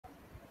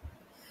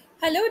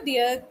Hello,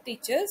 dear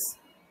teachers.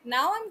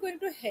 Now I'm going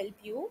to help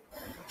you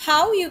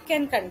how you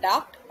can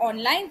conduct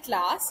online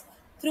class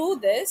through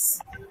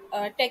this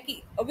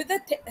Tekie with the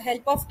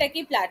help of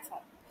Tekie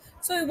platform.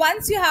 So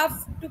once you have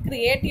to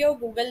create your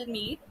Google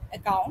Meet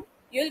account,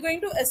 you are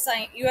going to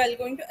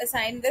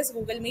assign this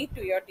Google Meet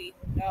to your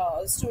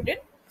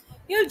student.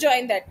 You'll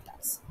join that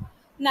class.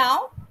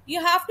 Now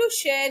you have to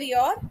share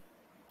your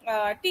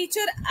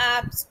teacher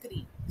app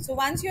screen so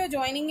once you are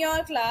joining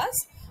your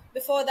class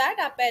before that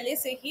आप पहले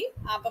से ही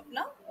आप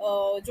अपना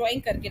join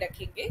करके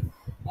रखेंगे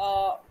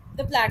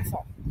the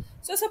platform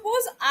so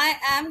suppose I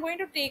am going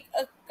to take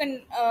a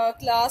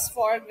class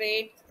for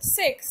grade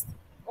six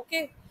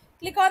okay,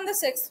 click on the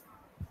sixth.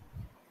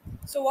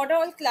 So what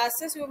are all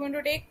classes you're going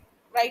to take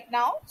right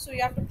now? So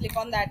you have to click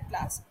on that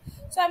class.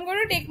 So I'm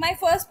going to take my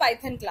first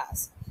Python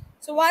class.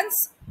 So once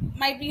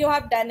might be you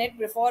have done it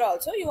before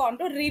also, you want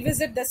to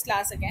revisit this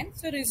class again.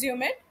 So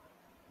resume it.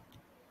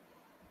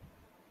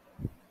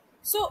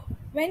 So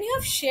when you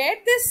have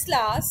shared this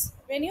class,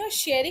 when you are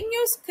sharing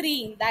your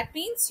screen, that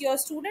means your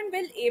student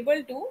will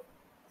able to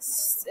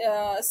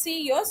see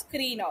your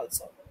screen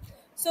also.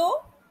 So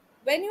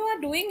when you are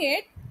doing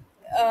it,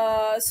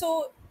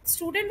 so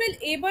student will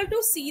able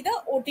to see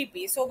the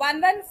OTP. So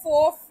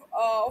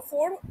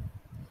 1144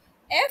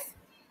 F.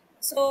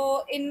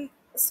 So in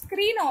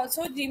screen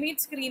also, Gmeet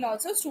screen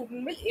also,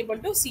 student will able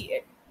to see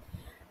it.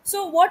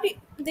 So what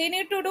they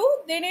need to do,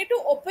 they need to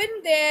open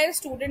their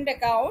student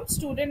account,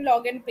 student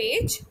login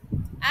page,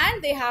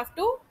 and they have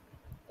to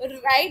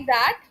write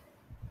that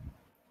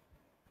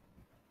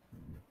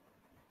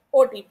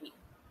OTP.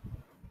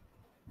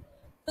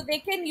 So they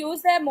can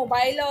use their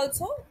mobile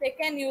also. They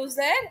can use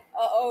their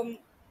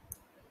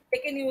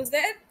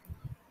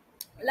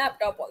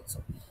laptop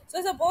also.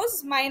 So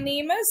suppose my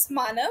name is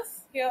Manav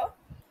here.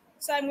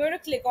 So I'm going to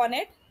click on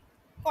it.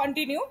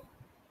 Continue.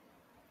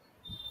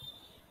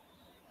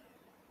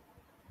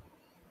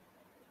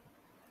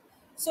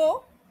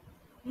 So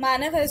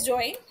Manav has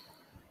joined.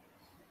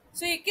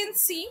 So you can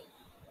see.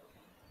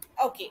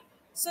 Okay,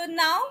 so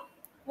now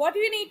what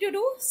you need to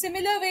do,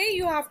 similar way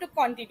you have to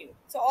continue.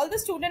 So all the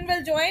student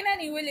will join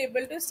and you will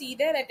able to see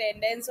their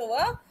attendance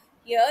over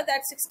here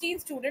that 16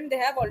 student they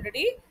have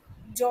already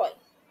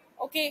joined.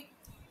 Okay,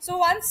 so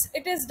once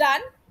it is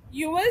done,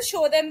 you will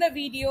show them the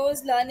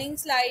videos, learning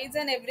slides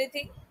and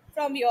everything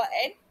from your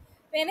end.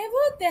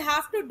 Whenever they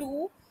have to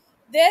do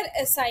their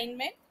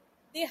assignment,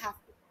 they have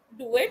to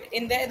do it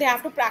in their, they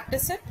have to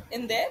practice it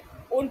in their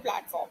own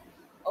platform.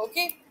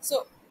 Okay,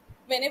 so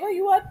whenever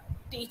you are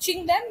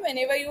teaching them,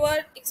 whenever you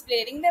are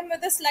explaining them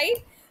with a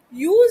slide,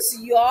 use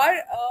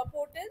your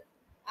portal,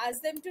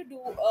 ask them to do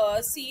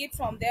see it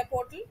from their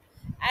portal.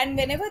 And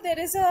whenever there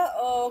is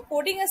a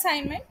coding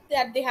assignment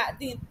that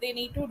they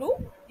need to do,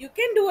 you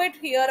can do it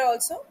here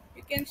also,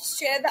 you can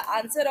share the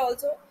answer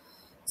also.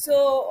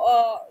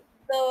 So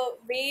the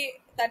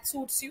way that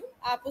suits you,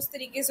 आप उस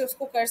तरीके से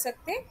उसको कर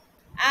सकते हैं.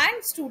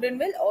 And student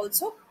will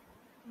also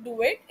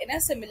do it in a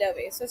similar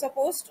way. So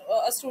suppose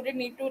a student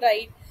need to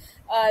write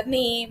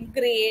name,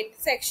 grade,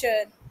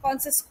 section,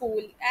 concept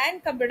school,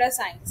 and computer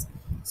science.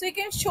 So you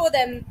can show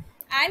them.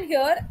 And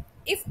here,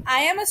 if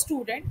I am a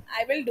student,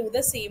 I will do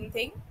the same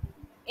thing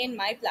in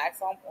my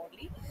platform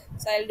only.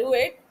 So I'll do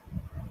it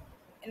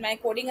in my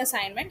coding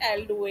assignment.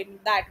 I'll do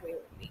it that way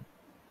only.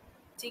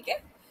 Okay.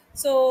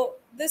 So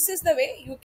this is the way you